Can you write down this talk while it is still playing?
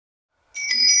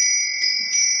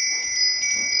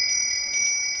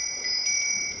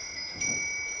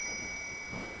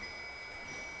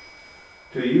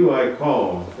To you I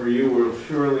call, for you will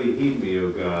surely heed me,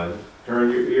 O God.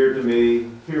 Turn your ear to me,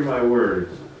 hear my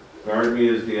words. Guard me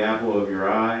as the apple of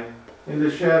your eye. In the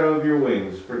shadow of your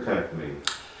wings, protect me.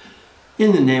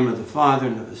 In the name of the Father,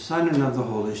 and of the Son, and of the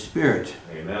Holy Spirit.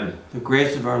 Amen. The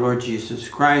grace of our Lord Jesus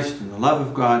Christ, and the love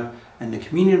of God, and the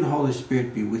communion of the Holy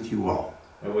Spirit be with you all.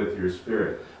 And with your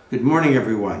spirit. Good morning,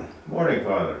 everyone. Morning,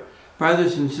 Father.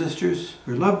 Brothers and sisters,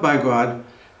 we're loved by God.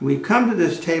 We come to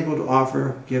this table to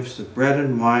offer gifts of bread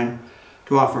and wine,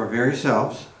 to offer our very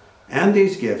selves, and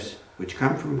these gifts, which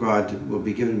come from God, will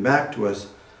be given back to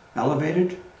us,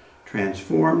 elevated,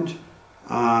 transformed,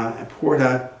 and poured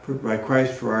out by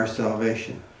Christ for our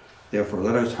salvation. Therefore,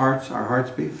 let our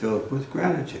hearts be filled with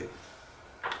gratitude.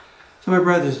 So, my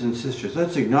brothers and sisters,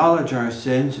 let's acknowledge our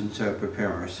sins and so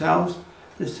prepare ourselves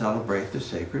to celebrate the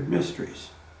sacred mysteries.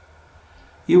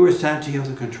 You were sent to heal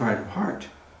the contrite of heart.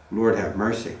 Lord, have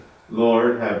mercy.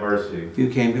 Lord, have mercy. You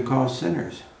came to call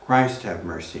sinners. Christ, have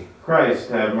mercy. Christ,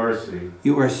 have mercy.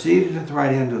 You are seated at the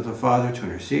right hand of the Father to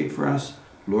intercede for us.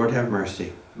 Lord, have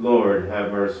mercy. Lord,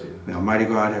 have mercy. May Almighty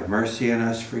God have mercy on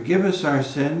us, forgive us our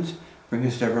sins, bring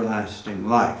us to everlasting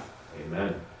life.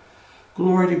 Amen.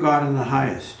 Glory to God in the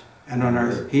highest, and on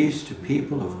earth peace to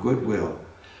people of good will.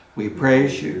 We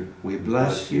praise you, we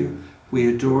bless you,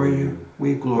 we adore you,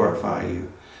 we glorify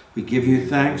you. We give you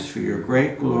thanks for your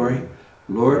great glory,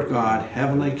 Lord God,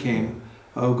 Heavenly King,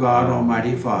 O God,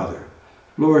 Almighty Father,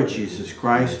 Lord Jesus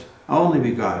Christ, only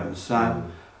begotten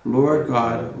Son, Lord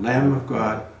God, Lamb of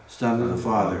God, Son of the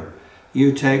Father.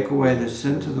 You take away the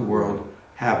sins of the world,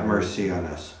 have mercy on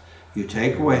us. You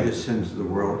take away the sins of the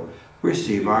world,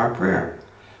 receive our prayer.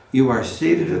 You are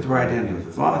seated at the right hand of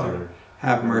the Father,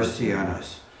 have mercy on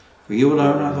us. For you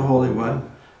alone are the Holy One,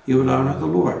 you alone are the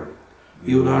Lord.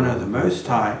 You alone are the Most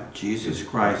High, Jesus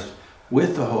Christ,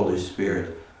 with the Holy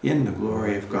Spirit, in the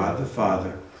glory of God the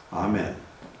Father. Amen.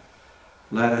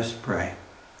 Let us pray.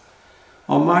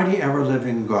 Almighty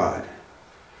ever-living God,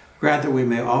 grant that we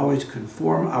may always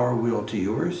conform our will to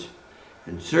yours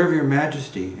and serve your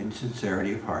majesty in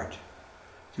sincerity of heart.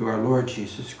 Through our Lord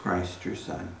Jesus Christ, your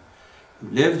Son, who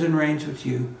lives and reigns with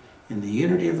you in the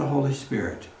unity of the Holy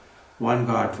Spirit, one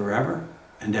God forever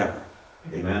and ever.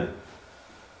 Amen.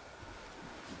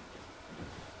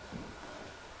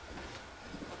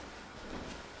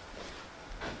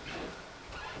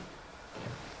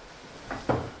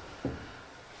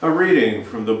 A reading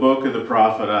from the book of the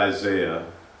prophet Isaiah.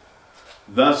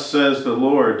 Thus says the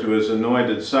Lord to his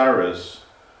anointed Cyrus,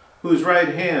 whose right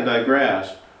hand I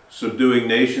grasp, subduing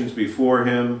nations before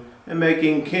him, and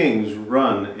making kings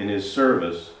run in his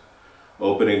service,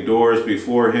 opening doors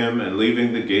before him and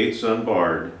leaving the gates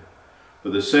unbarred. For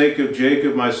the sake of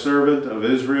Jacob my servant, of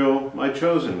Israel my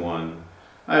chosen one,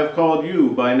 I have called you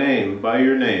by name, by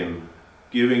your name,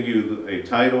 giving you a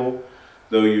title,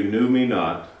 though you knew me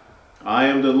not. I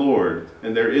am the Lord,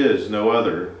 and there is no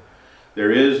other. There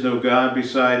is no God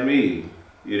beside me.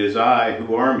 It is I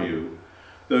who arm you,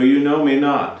 though you know me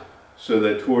not, so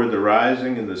that toward the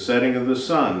rising and the setting of the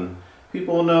sun,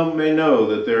 people may know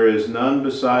that there is none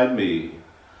beside me.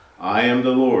 I am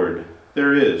the Lord,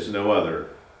 there is no other.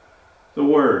 The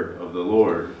word of the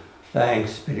Lord.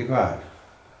 Thanks be to God.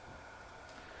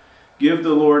 Give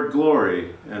the Lord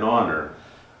glory and honor.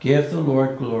 Give the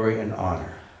Lord glory and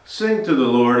honor. Sing to the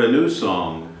Lord a new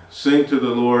song. Sing to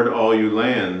the Lord, all you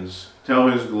lands. Tell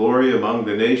his glory among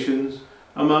the nations,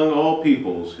 among all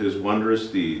peoples, his wondrous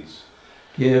deeds.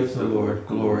 Give the Lord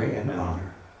glory and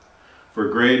honor. For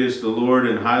great is the Lord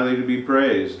and highly to be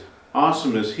praised.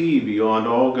 Awesome is he beyond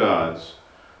all gods.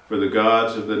 For the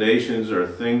gods of the nations are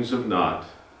things of naught,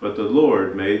 but the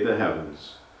Lord made the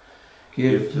heavens.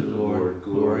 Give to the Lord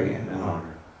glory and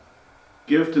honor.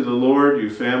 Give to the Lord, you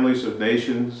families of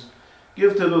nations.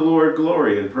 Give to the Lord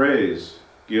glory and praise.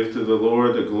 Give to the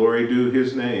Lord the glory due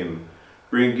his name.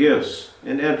 Bring gifts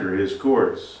and enter his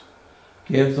courts.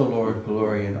 Give the Lord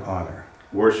glory and honor.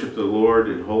 Worship the Lord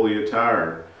in holy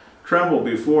attire. Tremble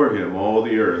before him, all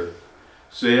the earth.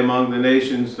 Say among the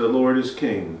nations, the Lord is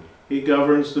king. He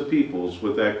governs the peoples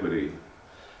with equity.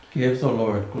 Give the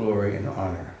Lord glory and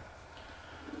honor.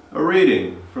 A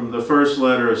reading from the first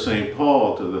letter of St.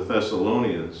 Paul to the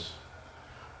Thessalonians.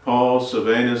 Paul,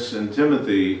 Silvanus, and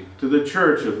Timothy, to the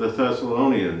church of the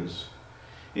Thessalonians.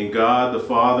 In God the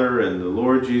Father and the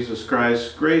Lord Jesus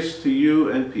Christ, grace to you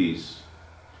and peace.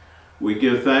 We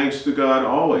give thanks to God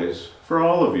always for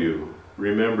all of you,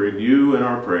 remembering you in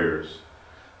our prayers,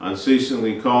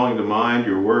 unceasingly calling to mind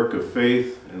your work of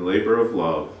faith and labor of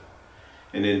love,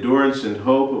 and endurance and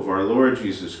hope of our Lord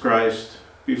Jesus Christ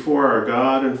before our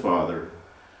God and Father,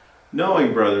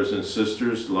 knowing, brothers and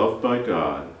sisters, loved by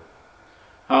God,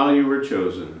 how you were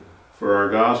chosen, For our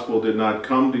gospel did not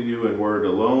come to you in word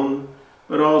alone,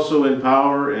 but also in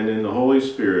power and in the Holy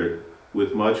Spirit,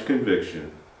 with much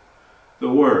conviction.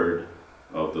 The word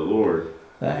of the Lord.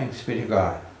 Thanks be to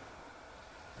God.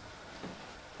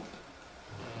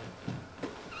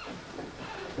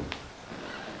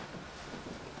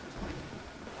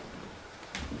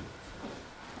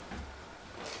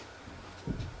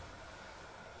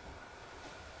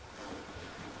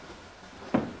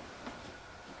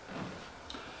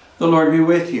 The Lord be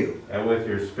with you. And with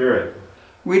your spirit.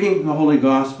 Reading from the Holy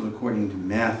Gospel according to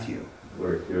Matthew.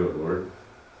 Glory to you, Lord.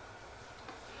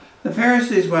 The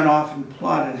Pharisees went off and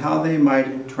plotted how they might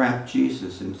entrap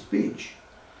Jesus in speech.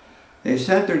 They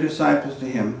sent their disciples to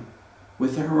him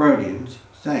with the Herodians,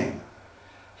 saying,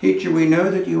 "Teacher, we know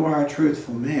that you are a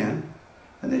truthful man,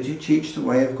 and that you teach the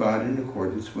way of God in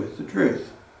accordance with the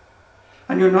truth.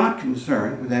 And you're not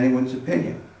concerned with anyone's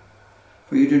opinion,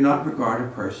 for you do not regard a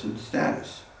person's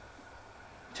status.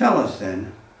 Tell us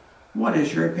then, what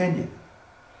is your opinion?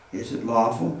 Is it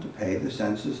lawful to pay the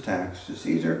census tax to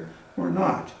Caesar or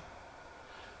not?"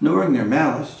 Knowing their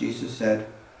malice, Jesus said,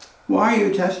 "Why are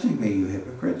you testing me, you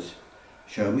hypocrites?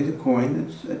 Show me the coin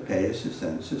that pays the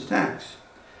census tax."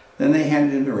 Then they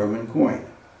handed him the Roman coin.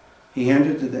 They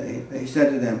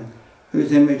said to them,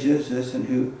 "Whose image is this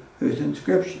and whose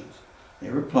inscriptions?" They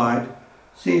replied,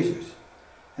 "Caesar's."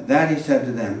 At that he said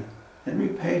to them, "Then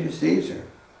repay to Caesar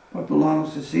what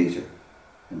belongs to Caesar,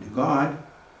 and to God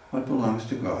what belongs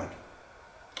to God."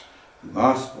 The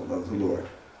Gospel of the Lord.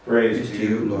 Praise to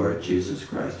you, Lord Jesus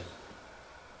Christ.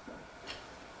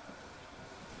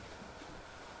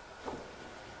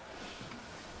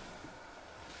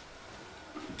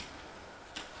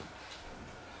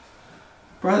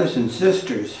 Brothers and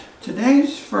sisters,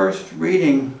 today's first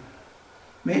reading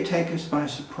may take us by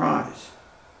surprise.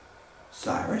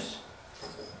 Cyrus,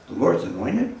 the Lord's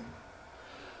anointed?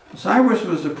 Cyrus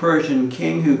was the Persian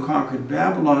king who conquered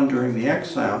Babylon during the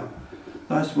exile,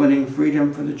 thus winning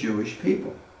freedom for the Jewish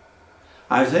people.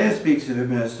 Isaiah speaks of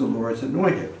him as the Lord's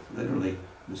anointed, literally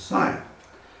Messiah,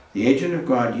 the agent of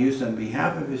God used on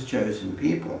behalf of his chosen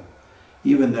people,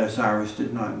 even though Cyrus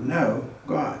did not know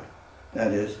God,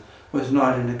 that is, was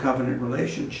not in a covenant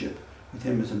relationship with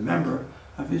him as a member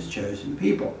of his chosen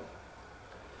people.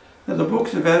 Now, the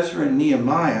books of Ezra and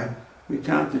Nehemiah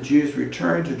recount the Jews'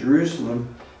 return to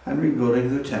Jerusalem and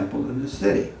rebuilding the temple in the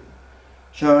city,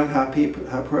 showing how people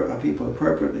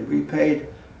appropriately repaid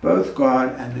both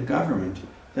God and the government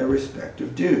their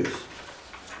respective dues.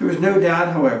 There was no doubt,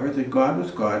 however, that God was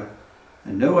God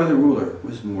and no other ruler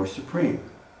was more supreme.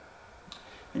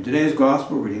 In today's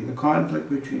gospel reading, the conflict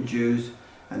between between Jesus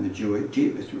and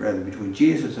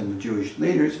the Jewish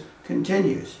leaders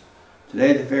continues.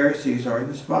 Today the Pharisees are in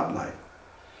the spotlight.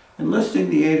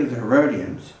 Enlisting the aid of the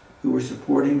Herodians, who were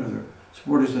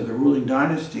supporters of the ruling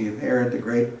dynasty of Herod the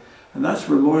Great, and thus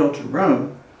were loyal to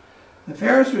Rome, the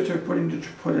Pharisees are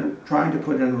trying to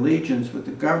put an allegiance with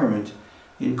the government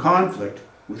in conflict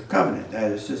with covenant,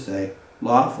 that is to say,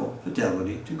 lawful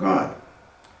fidelity to God.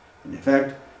 In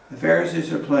effect, the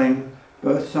Pharisees are playing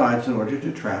both sides in order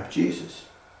to trap Jesus.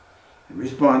 In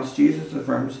response, Jesus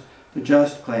affirms the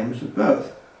just claims of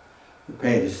both.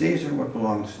 Repay to Caesar what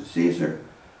belongs to Caesar,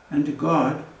 and to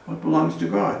God what belongs to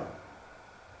God.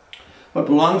 What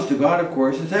belongs to God, of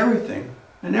course, is everything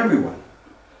and everyone.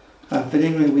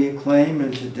 Fittingly, we acclaim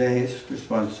in today's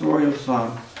responsorial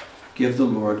song, "Give the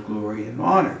Lord glory and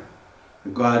honor.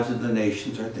 The gods of the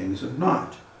nations are things of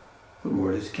naught. The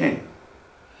Lord is King."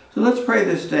 So let's pray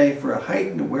this day for a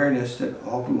heightened awareness that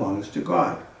all belongs to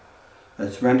God.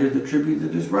 Let's render the tribute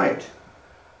that is right.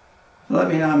 So let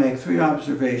me now make 3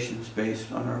 observations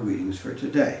based on our readings for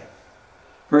today.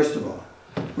 First of all,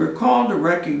 we're called to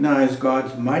recognize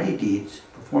God's mighty deeds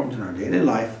performed in our daily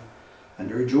life and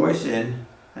to rejoice in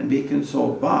and be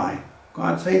consoled by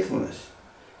God's faithfulness,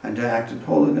 and to act in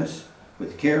holiness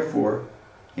with care for,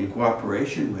 in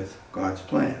cooperation with God's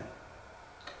plan.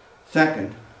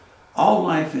 Second, all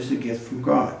life is a gift from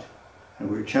God, and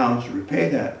we're challenged to repay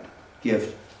that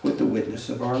gift with the witness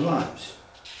of our lives.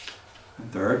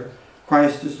 And third,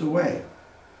 Christ is the way.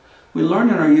 We learn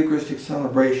in our Eucharistic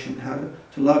celebration how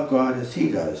to love God as He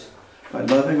does, by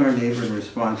loving our neighbor in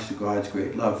response to God's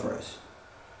great love for us,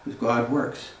 because God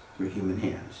works through human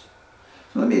hands.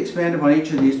 So let me expand upon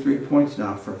each of these 3 points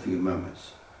now for a few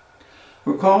moments.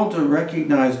 We're called to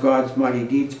recognize God's mighty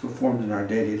deeds performed in our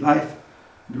daily life,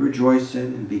 and to rejoice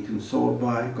in and be consoled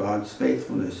by God's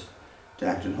faithfulness, to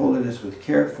act in holiness with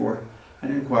care for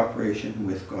and in cooperation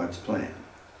with God's plan.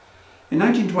 In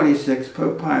 1926,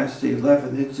 Pope Pius XI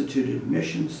instituted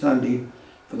Mission Sunday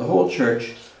for the whole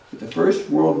Church, with the first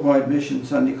worldwide Mission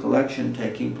Sunday collection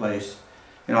taking place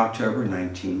in October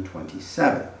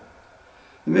 1927.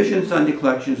 The Mission Sunday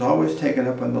collection is always taken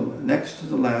up on the next to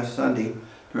the last Sunday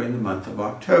during the month of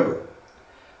October.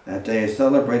 That day is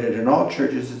celebrated in all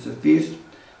churches as a feast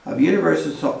of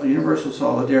universal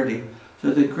solidarity,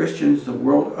 so that Christians the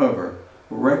world over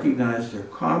will recognize their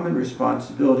common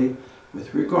responsibility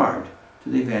with regard to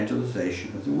the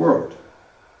evangelization of the world.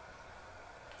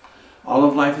 All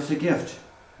of life is a gift,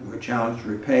 and we're challenged to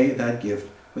repay that gift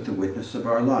with the witness of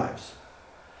our lives.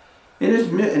 In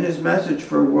his message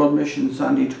for World Mission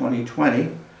Sunday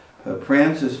 2020, Pope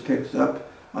Francis picks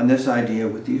up on this idea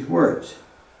with these words.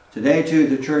 Today, too,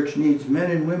 the Church needs men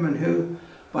and women who,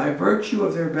 by virtue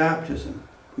of their baptism,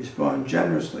 respond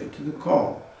generously to the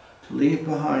call to leave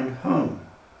behind home,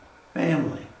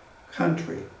 family,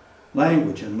 country,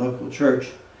 language, and local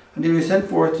church, and to be sent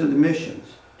forth to the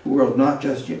missions, to a world not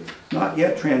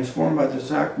yet transformed by the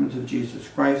sacraments of Jesus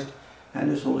Christ and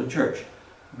His Holy Church.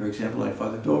 For example, like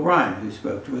Father Bill Ryan, who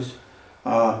spoke to us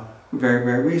very,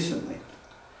 very recently.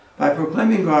 By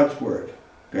proclaiming God's Word,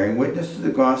 bearing witness to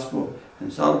the Gospel,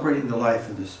 and celebrating the life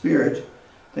of the Spirit,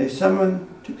 they summon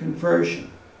to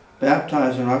conversion,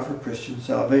 baptize, and offer Christian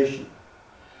salvation.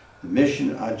 The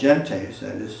mission ad gentes,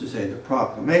 that is to say, the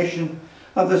proclamation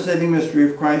of the saving mystery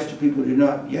of Christ to people who do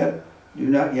not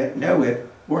yet know it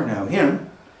or know Him,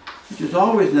 which is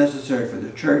always necessary for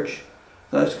the Church,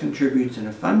 thus contributes in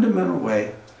a fundamental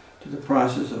way to the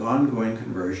process of ongoing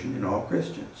conversion in all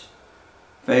Christians.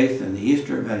 Faith in the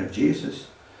Easter event of Jesus,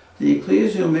 the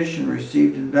ecclesial mission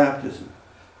received in baptism,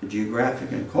 the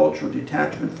geographic and cultural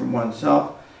detachment from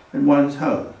oneself and one's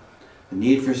home, the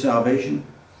need for salvation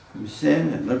from sin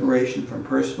and liberation from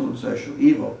personal and social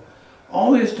evil,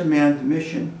 always demand the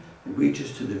mission and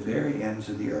reaches to the very ends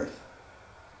of the earth.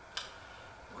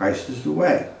 Christ is the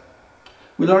way.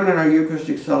 We learn in our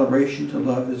Eucharistic celebration to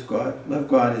love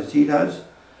God as He does,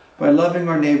 by loving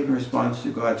our neighbor in response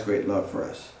to God's great love for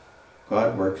us.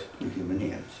 God works through human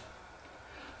hands.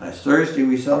 Last Thursday,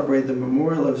 we celebrated the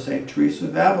memorial of St. Teresa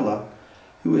of Avila,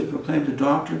 who was proclaimed a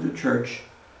doctor of the Church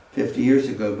 50 years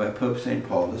ago by Pope St.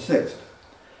 Paul VI.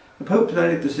 The Pope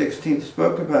Benedict XVI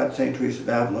spoke about St. Teresa of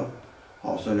Avila,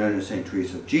 also known as St.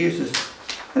 Teresa of Jesus,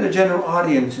 at a general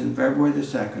audience in February 2,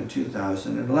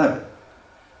 2011.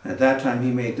 At that time,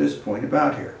 he made this point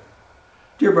about her.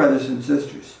 Dear brothers and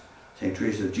sisters, St.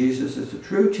 Teresa of Jesus is the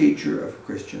true teacher of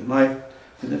Christian life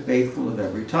for the faithful of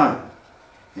every time.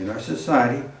 In our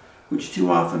society, which too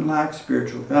often lacks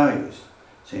spiritual values,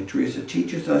 St. Teresa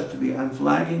teaches us to be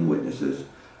unflagging witnesses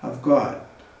of God,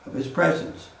 of His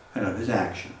presence, and of His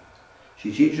action.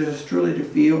 She teaches us truly to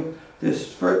feel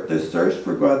this thirst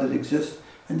for God that exists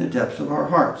in the depths of our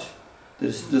hearts,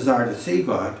 this desire to see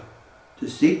God, to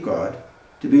seek God,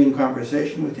 to be in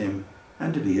conversation with Him,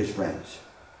 and to be His friends.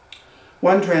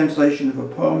 One translation of a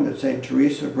poem that St.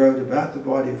 Teresa wrote about the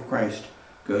body of Christ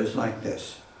goes like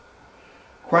this.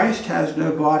 Christ has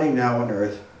no body now on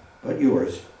earth but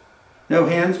yours, no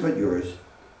hands but yours,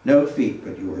 no feet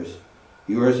but yours.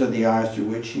 Yours are the eyes through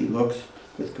which He looks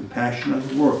with compassion on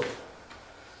the world.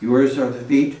 Yours are the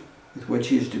feet with which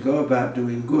He is to go about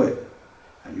doing good,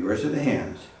 and yours are the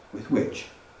hands with which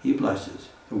He blesses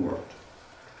the world.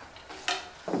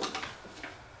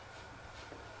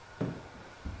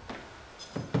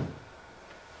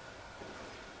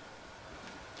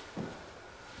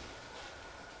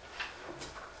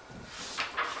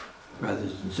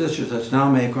 Brothers and sisters, let's now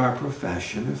make our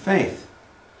profession of faith.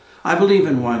 I believe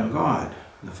in one God,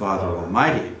 the Father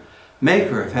Almighty,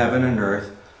 maker of heaven and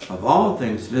earth, of all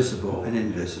things visible and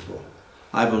invisible.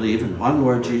 I believe in one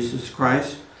Lord Jesus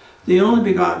Christ, the only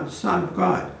begotten Son of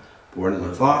God, born of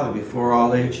the Father before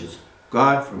all ages,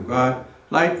 God from God,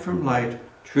 light from light,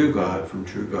 true God from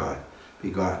true God,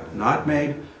 begotten, not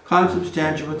made,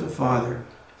 consubstantial with the Father.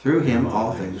 Through Him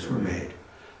all things were made.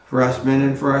 For us men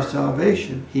and for our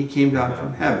salvation, He came down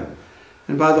from heaven,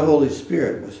 and by the Holy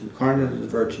Spirit was incarnate of the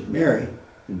Virgin Mary,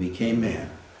 and became man.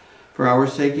 For our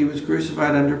sake He was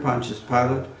crucified under Pontius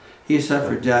Pilate. He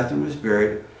suffered death and was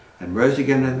buried, and rose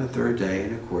again on the third day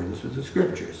in accordance with the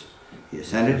Scriptures. He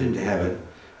ascended into heaven,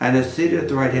 and is seated at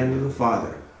the right hand of the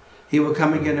Father. He will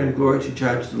come again in glory to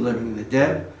judge the living and the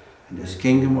dead, and His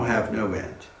kingdom will have no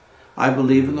end. I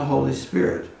believe in the Holy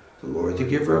Spirit, the Lord, the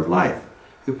giver of life,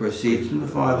 who proceeds from the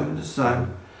Father and the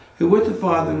Son, who with the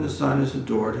Father and the Son is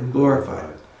adored and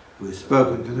glorified, who has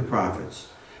spoken through the prophets.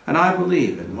 And I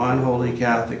believe in one holy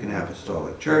Catholic and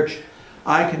Apostolic Church.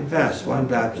 I confess one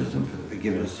baptism for the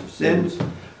forgiveness of sins,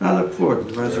 and I look forward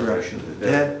to the resurrection of the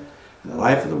dead and the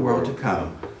life of the world to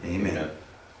come. Amen.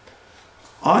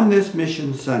 On this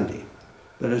Mission Sunday,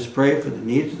 let us pray for the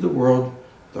needs of the world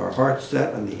with our hearts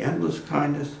set on the endless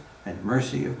kindness and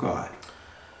mercy of God.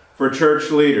 For church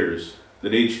leaders,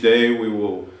 that each day we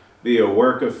will be a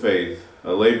work of faith,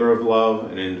 a labor of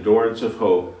love, and endurance of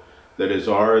hope that is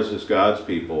ours as God's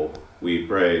people, we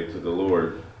pray to the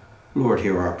Lord. Lord,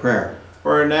 hear our prayer.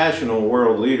 For our national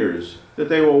world leaders, that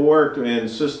they will work to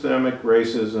end systemic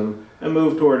racism and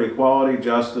move toward equality,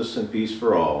 justice, and peace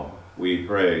for all, we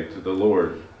pray to the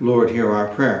Lord. Lord, hear our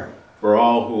prayer. For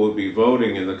all who will be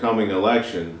voting in the coming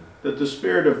election, that the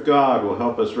Spirit of God will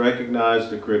help us recognize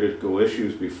the critical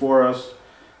issues before us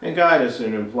and guide us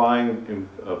in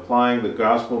applying the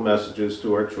gospel messages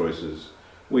to our choices,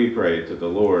 we pray to the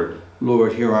Lord.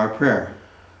 Lord, hear our prayer.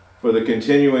 For the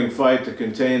continuing fight to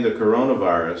contain the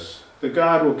coronavirus, that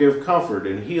God will give comfort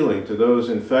and healing to those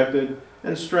infected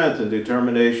and strength and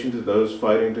determination to those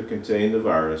fighting to contain the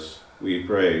virus, we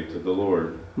pray to the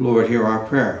Lord. Lord, hear our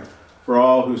prayer. For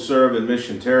all who serve in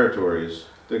mission territories,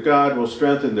 that God will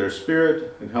strengthen their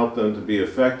spirit and help them to be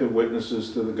effective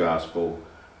witnesses to the gospel,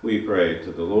 we pray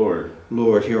to the Lord.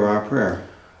 Lord, hear our prayer.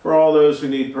 For all those who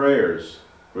need prayers,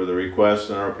 for the requests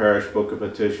in our parish book of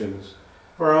petitions,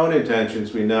 for our own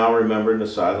intentions we now remember in the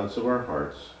silence of our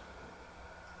hearts.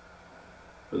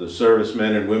 For the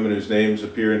servicemen and women whose names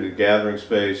appear in the gathering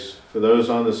space, for those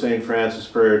on the St. Francis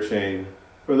prayer chain,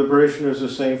 for the parishioners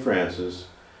of St. Francis,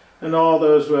 and all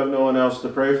those who have no one else to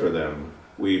pray for them,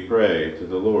 we pray to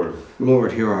the Lord.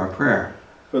 Lord, hear our prayer.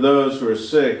 For those who are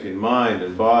sick in mind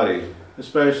and body,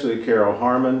 especially Carol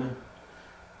Harmon,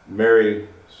 Mary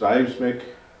Seismic,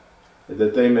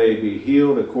 that they may be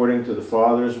healed according to the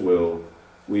Father's will,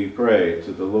 we pray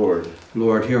to the Lord.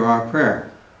 Lord, hear our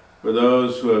prayer. For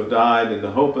those who have died in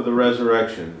the hope of the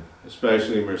resurrection,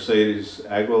 especially Mercedes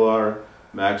Aguilar,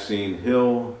 Maxine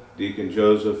Hill, Deacon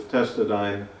Joseph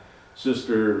Testadine,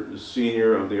 Sister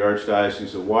Senior of the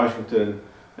Archdiocese of Washington,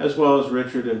 as well as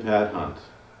Richard and Pat Hunt,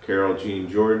 Carol Jean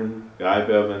Jordan, Guy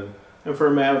Bevan, and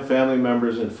for family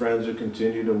members and friends who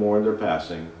continue to mourn their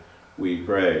passing, we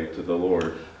pray to the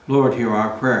Lord. Lord, hear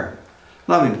our prayer.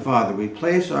 Loving Father, we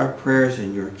place our prayers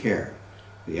in your care.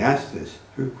 We ask this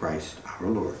through Christ our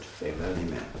Lord. Amen.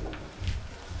 Amen.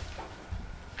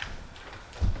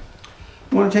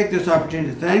 I want to take this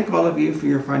opportunity to thank all of you for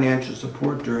your financial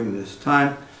support during this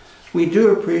time. We do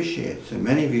appreciate so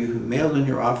many of you who mailed in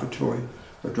your offertory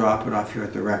or drop it off here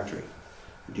at the rectory.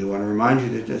 I do want to remind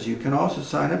you that you can also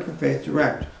sign up for Faith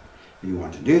Direct. If you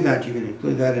want to do that, you can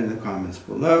include that in the comments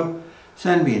below,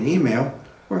 send me an email,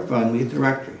 or phone me at the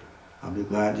rectory. I'll be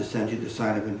glad to send you the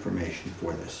sign-up information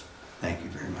for this. Thank you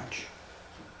very much.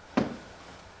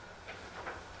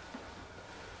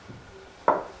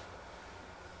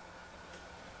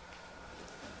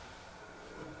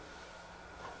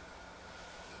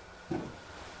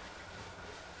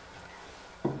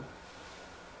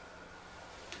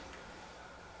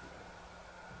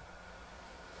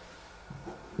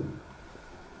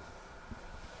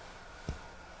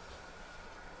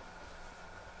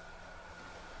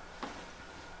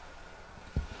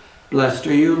 Blessed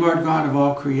are you, Lord God of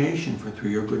all creation, for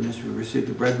through your goodness we receive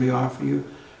the bread we offer you,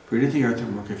 fruit of the earth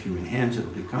and work of human hands, it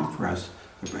will become for us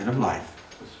the bread of life.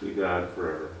 Blessed be God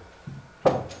forever.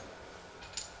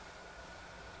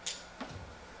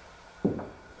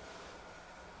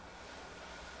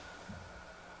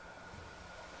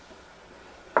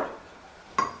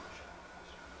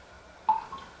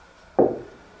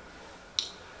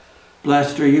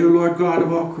 Blessed are you, Lord God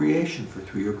of all creation, for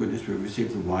through your goodness we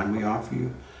receive the wine we offer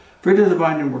you. Fruit of the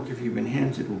vine and work of human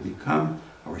hands, it will become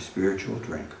our spiritual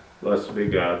drink. Blessed be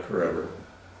God forever.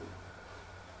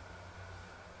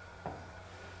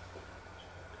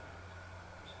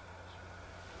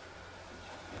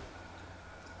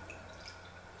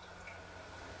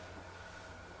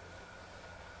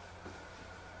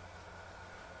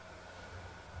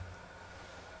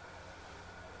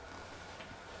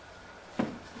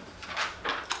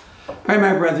 Pray,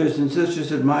 my brothers and sisters,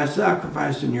 that my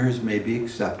sacrifice and yours may be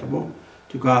acceptable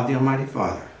to God the Almighty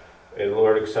Father. May the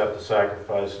Lord accept the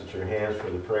sacrifice at your hands for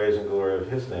the praise and glory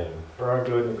of his name, for our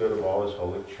good and good of all his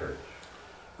holy church.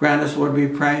 Grant us, Lord, we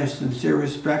pray, a sincere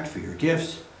respect for your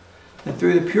gifts, that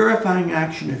through the purifying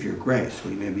action of your grace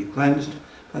we may be cleansed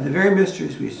by the very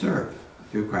mysteries we serve,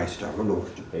 through Christ our Lord.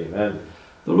 Amen.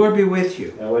 The Lord be with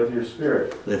you. And with your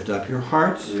spirit. Lift up your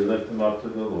hearts. We lift them up to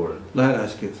the Lord. Let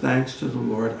us give thanks to the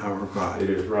Lord our God. It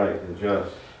is right and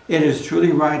just. It is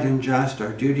truly right and just,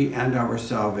 our duty and our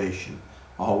salvation,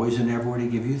 always and everywhere to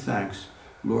give you thanks,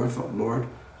 Lord,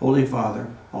 Holy Father,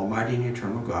 Almighty and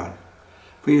eternal God.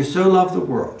 For you so loved the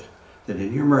world, that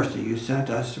in your mercy you sent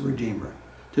us a Redeemer,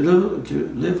 to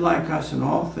live like us in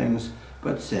all things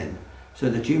but sin,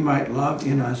 so that you might love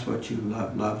in us what you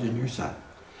loved in your Son,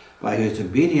 by whose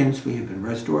obedience we have been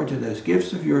restored to those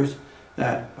gifts of yours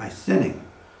that by sinning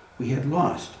we had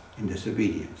lost in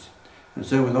disobedience. And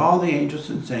so with all the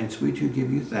angels and saints we too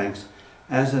give you thanks,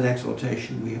 as an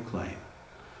exaltation we acclaim.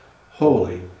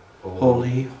 Holy,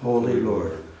 holy, holy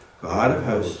Lord, God of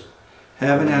hosts,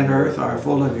 heaven and earth are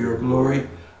full of your glory.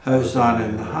 Hosanna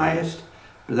in the highest.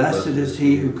 Blessed is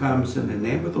he who comes in the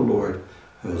name of the Lord.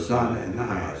 Hosanna in the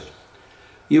highest.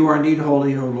 You are indeed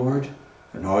holy, O Lord,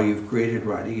 and all you've created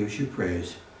rightly gives you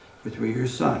praise. For through your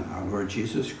Son, our Lord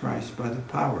Jesus Christ, by the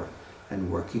power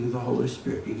and working of the Holy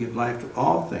Spirit, you give life to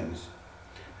all things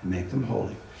and make them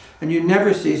holy. And you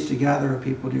never cease to gather a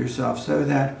people to yourself, so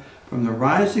that from the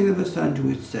rising of the sun to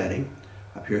its setting,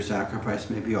 a pure sacrifice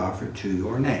may be offered to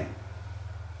your name.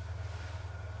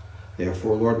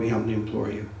 Therefore, Lord, we humbly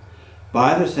implore you,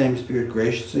 by the same Spirit,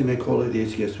 graciously make holy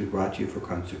these gifts we brought you for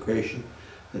consecration,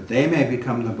 that they may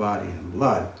become the body and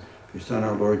blood of your Son,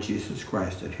 our Lord Jesus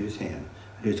Christ, at whose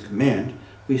command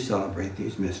we celebrate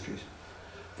these mysteries.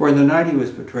 For in the night he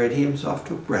was betrayed, he himself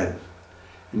took bread,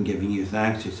 and giving you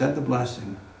thanks, he said the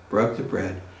blessing, broke the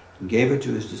bread, and gave it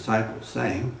to his disciples,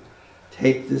 saying,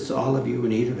 "Take this, all of you,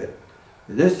 and eat of it.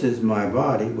 For this is my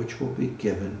body, which will be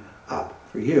given up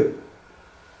for you."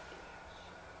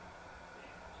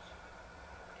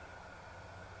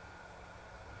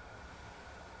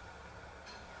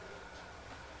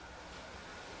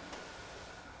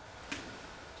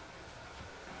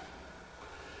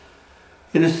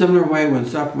 In a similar way, when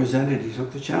supper was ended, he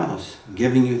took the chalice. And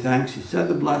giving you thanks, he said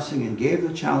the blessing and gave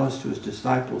the chalice to his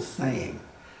disciples, saying,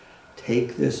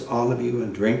 "Take this, all of you,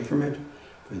 and drink from it,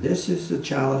 for this is the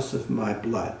chalice of my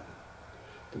blood,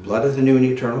 the blood of the new and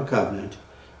eternal covenant,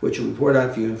 which will be poured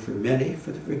out for you and for many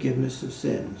for the forgiveness of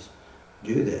sins.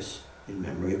 Do this in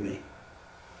memory of me."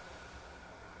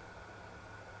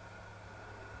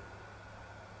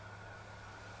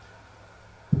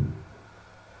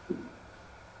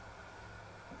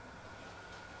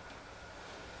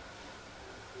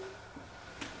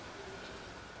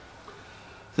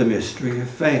 The mystery of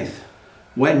faith.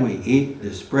 When we eat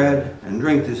this bread and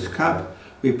drink this cup,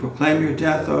 we proclaim your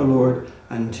death, O Lord,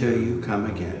 until you come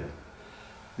again.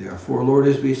 Therefore, Lord,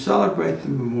 as we celebrate the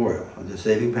memorial of the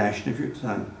saving passion of your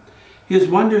Son, his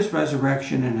wondrous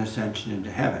resurrection and ascension into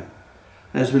heaven,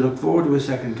 and as we look forward to his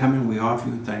second coming, we offer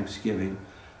you thanksgiving,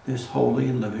 this holy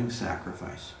and living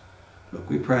sacrifice. Look,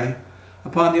 we pray,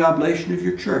 upon the oblation of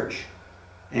your church,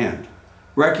 and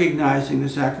recognizing the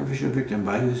sacrificial victim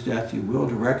by whose death you will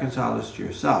to reconcile us to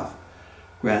yourself,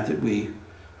 grant that we,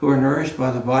 who are nourished by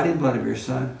the body and blood of your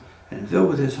Son, and filled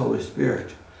with his Holy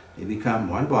Spirit, may become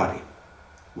one body,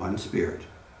 one spirit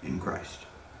in Christ.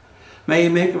 May you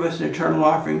make of us an eternal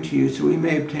offering to you, so we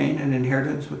may obtain an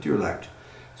inheritance with your elect,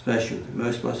 especially with the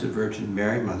most blessed Virgin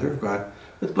Mary, Mother of God,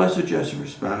 with blessed Joseph, her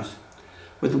spouse,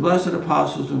 with the blessed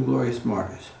apostles and glorious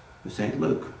martyrs, with St.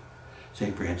 Luke,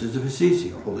 St. Francis of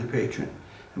Assisi, our holy patron,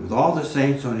 and with all the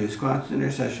saints on whose constant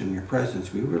intercession in your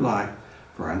presence we rely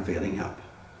for unfailing help.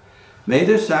 May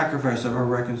this sacrifice of our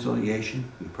reconciliation,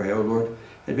 we pray, O Lord,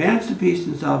 advance the peace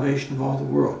and salvation of all the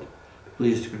world. Be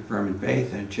pleased to confirm in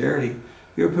faith and charity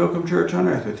your pilgrim church on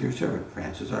earth with your servant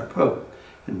Francis, our Pope,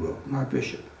 and Wilton, our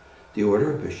Bishop, the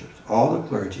order of bishops, all the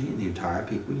clergy, and the entire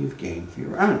people you've gained for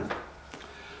your own.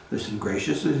 Listen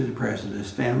graciously to the prayers of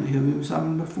this family whom you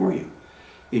summon before you.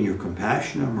 In your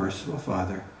compassion, O merciful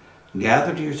Father,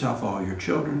 gather to yourself all your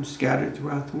children scattered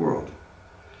throughout the world.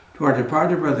 To our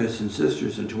departed brothers and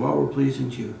sisters, and to all who are pleasing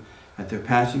to you at their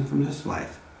passing from this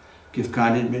life, give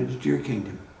kind admittance to your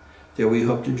kingdom. There we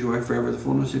hope to enjoy forever the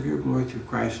fullness of your glory through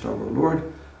Christ our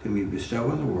Lord, whom you bestow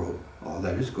on the world all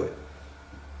that is good.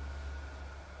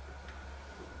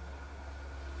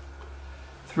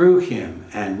 Through him,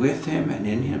 and with him, and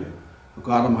in him, O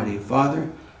God Almighty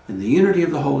Father, in the unity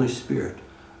of the Holy Spirit,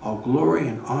 all glory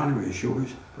and honor is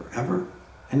yours forever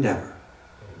and ever.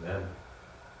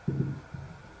 Amen.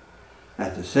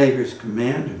 At the Savior's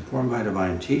command, informed by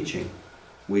divine teaching,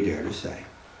 we dare to say,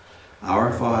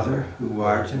 Our Father, who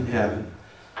art in heaven,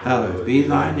 hallowed be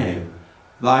thy name.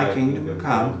 Thy kingdom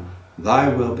come, thy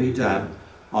will be done,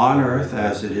 on earth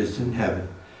as it is in heaven.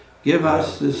 Give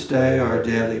us this day our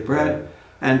daily bread,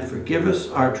 and forgive us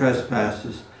our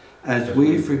trespasses, as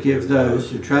we forgive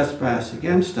those who trespass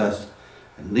against us.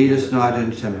 And lead us not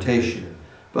into temptation,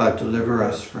 but deliver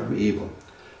us from evil.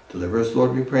 Deliver us,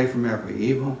 Lord, we pray, from every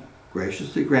evil.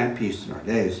 Graciously grant peace in our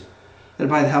days, that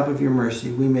by the help of your mercy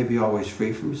we may be always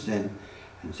free from sin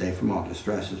and safe from all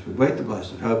distress, as we wait the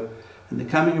blessed hope and the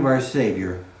coming of our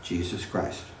Savior, Jesus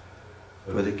Christ.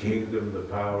 For the kingdom, the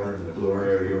power, and the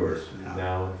glory are yours,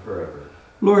 now and forever.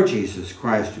 Lord Jesus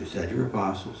Christ, who said to your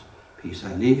apostles, Peace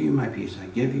I leave you, my peace I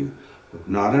give you, look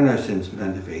not on our sins, but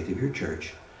on the faith of your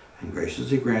church, and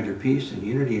graciously grant her peace and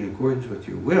unity in accordance with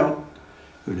your will,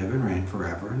 who live and reign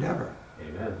forever and ever.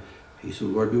 Amen. Peace of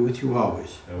the Lord be with you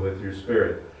always. And with your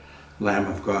spirit. Lamb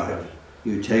of God,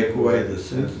 you take away the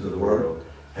sins of the world,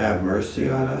 have mercy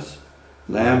on us.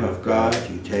 Lamb of God,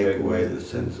 you take away the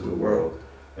sins of the world,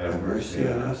 have mercy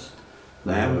on us.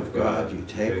 Lamb of God, you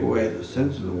take away the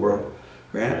sins of the world,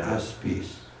 grant us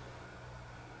peace.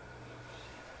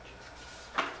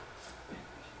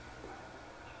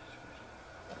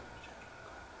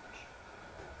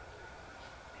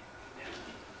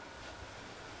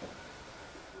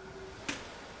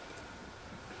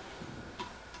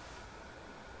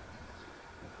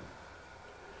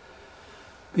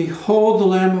 Behold the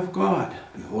Lamb of God.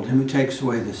 Behold him who takes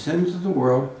away the sins of the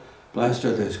world. Blessed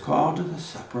are those called to the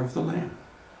supper of the Lamb.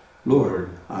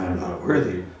 Lord, I am not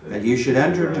worthy that you should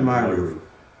enter into my roof,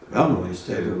 but only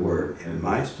say the word, and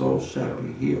my soul shall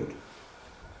be healed.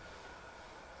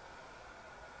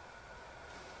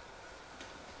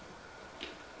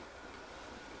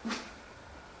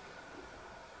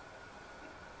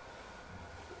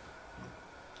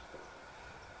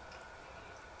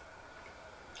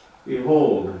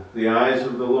 Behold, the eyes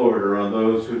of the Lord are on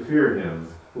those who fear him,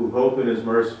 who hope in his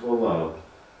merciful love,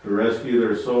 to rescue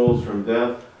their souls from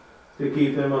death, to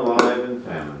keep them alive in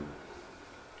famine.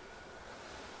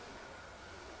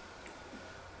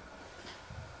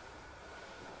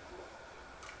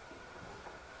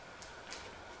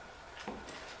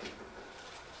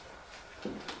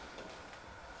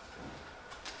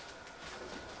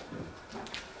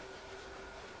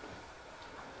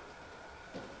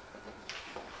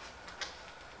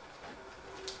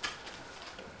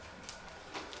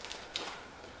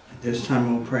 This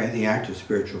time we'll pray the act of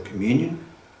spiritual communion.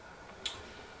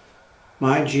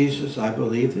 My Jesus, I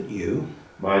believe that you,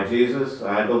 My Jesus,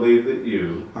 I believe that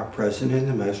you are present in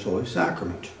the most holy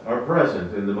sacrament. are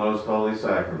present in the most holy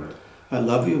sacrament. I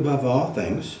love you above all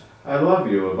things, I love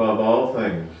you above all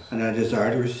things, and I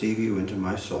desire to receive you into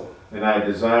my soul. and I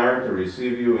desire to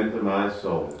receive you into my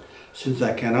soul. Since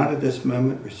I cannot at this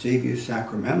moment receive you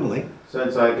sacramentally,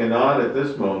 Since I cannot at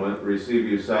this moment receive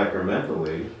you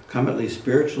sacramentally, come at least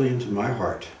spiritually into my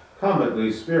heart. come at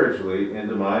least spiritually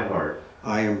into my heart.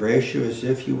 I embrace you as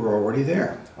if you were already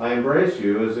there. I embrace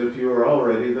you as if you were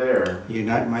already there,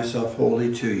 Unite myself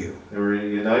wholly to you. and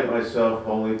reunite myself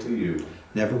wholly to you.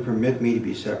 Never permit me to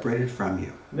be separated from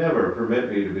you. Never permit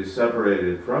me to be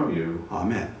separated from you.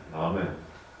 Amen. Amen.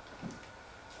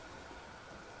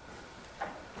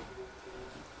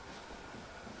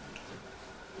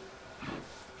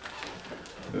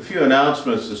 A few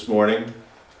announcements this morning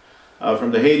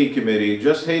from the Haiti Committee.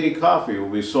 Just Haiti coffee will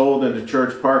be sold in the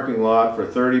church parking lot for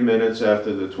 30 minutes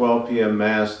after the 12 p.m.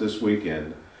 Mass this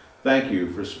weekend. Thank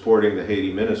you for supporting the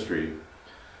Haiti ministry.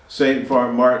 St.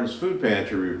 Martin's Food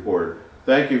Pantry report.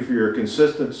 Thank you for your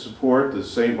consistent support to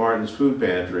St. Martin's Food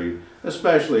Pantry,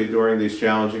 especially during these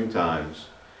challenging times.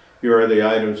 Here are the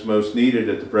items most needed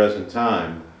at the present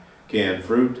time: canned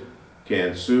fruit,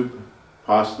 canned soup,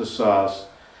 pasta sauce,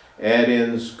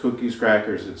 add-ins, cookies,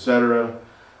 crackers, etc.,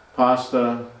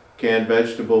 pasta, canned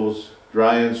vegetables,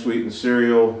 dry and sweetened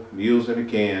cereal, meals in a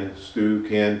can, stew,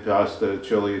 canned pasta,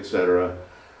 chili, etc.,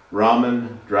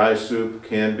 ramen, dry soup,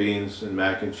 canned beans, and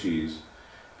mac and cheese.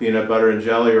 Peanut butter and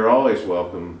jelly are always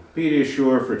welcome.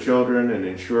 Pediasure for children and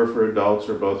Ensure for adults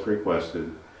are both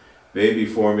requested. Baby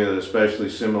formula, especially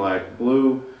Similac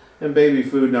Blue, and baby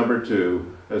food number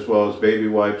 2, as well as baby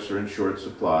wipes are in short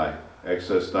supply.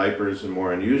 Excess diapers and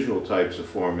more unusual types of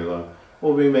formula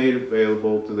will be made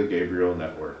available to the Gabriel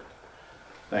Network.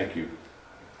 Thank you.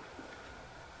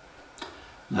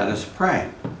 Let us pray.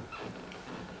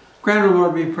 Grant, O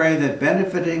Lord, we pray that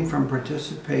benefiting from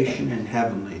participation in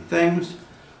heavenly things,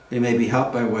 we may be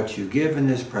helped by what you give in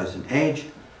this present age,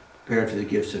 prepared for the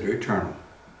gifts that are eternal.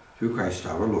 Through Christ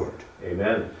our Lord.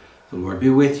 Amen. The Lord be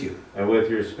with you. And with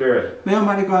your spirit. May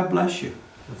Almighty God bless you,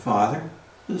 the Father,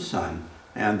 the Son,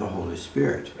 and the Holy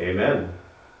Spirit. Amen.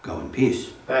 Go in peace.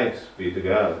 Thanks be to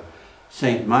God.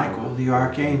 Saint Michael, the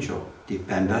Archangel,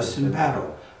 defend us in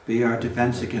battle. Be our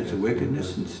defense against the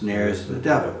wickedness and snares of the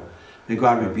devil. May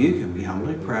God rebuke him, we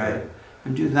humbly pray.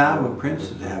 And do thou, O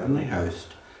Prince of the heavenly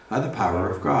host, by the power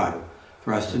of God,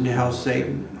 thrust into hell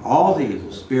Satan and all the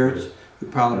evil spirits who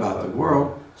prowl about the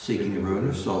world, seeking the ruin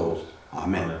of souls.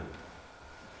 Amen.